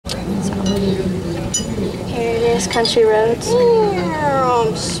Here it is, country roads. There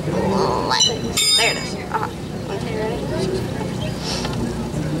it is. Okay, ready?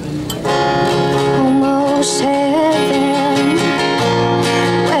 Almost heaven,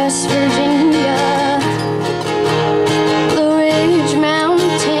 West Virginia, Blue Ridge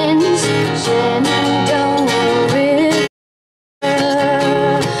Mountains, Shenandoah River.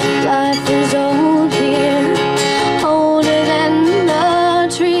 Life is old here, older than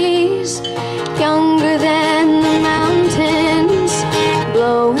the trees, younger than the mountains,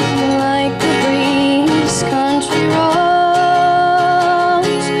 blowing like a breeze. Country roads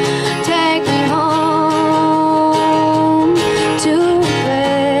take me home to a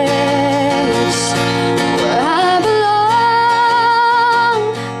place where I belong.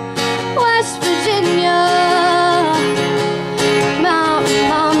 West Virginia, Mountain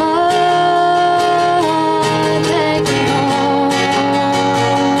Mama, take me home.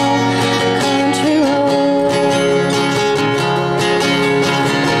 Country roads.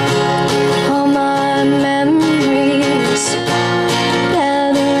 All my memories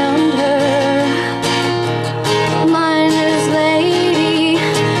gather around her. Miner's lady,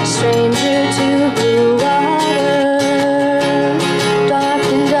 stranger to blue water, dark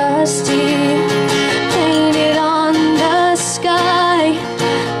and dusty, painted on the sky,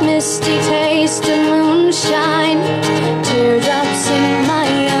 misty taste of moonshine, teardrops in my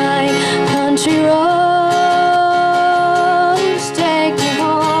eye. Country roads take me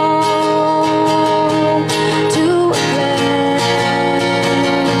home to a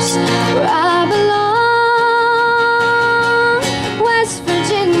place where I belong. West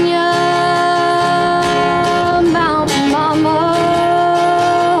Virginia, Mountain Mama,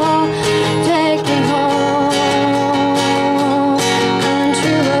 take me home.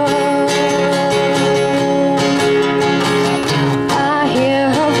 Country roads. I hear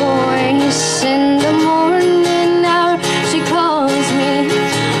her voice in the morning hour. She calls me.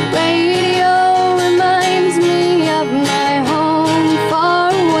 Radio reminds me of my home far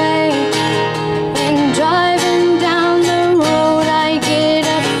away. And driving down the road, I get a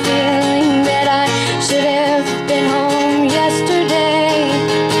feeling that I should have been home yesterday.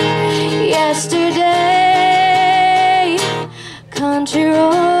 Yesterday, country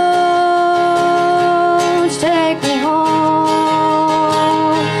roads take me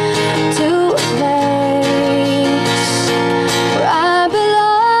home to a place where I belong.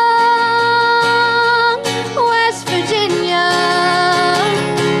 West Virginia,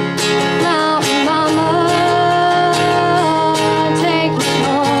 Mountain Mama, take me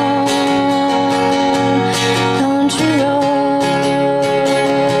home. Country roads,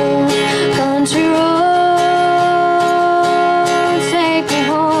 country roads, take me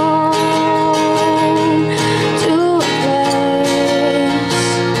home to a place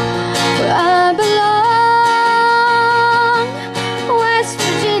where I belong. West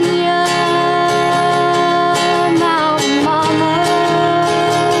Virginia, Mountain Mama,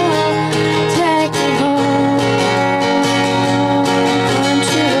 take me home.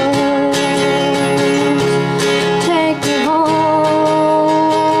 Country roads, take me home.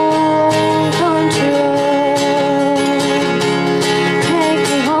 Country roads, take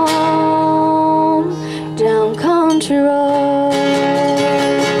me home. Down country road.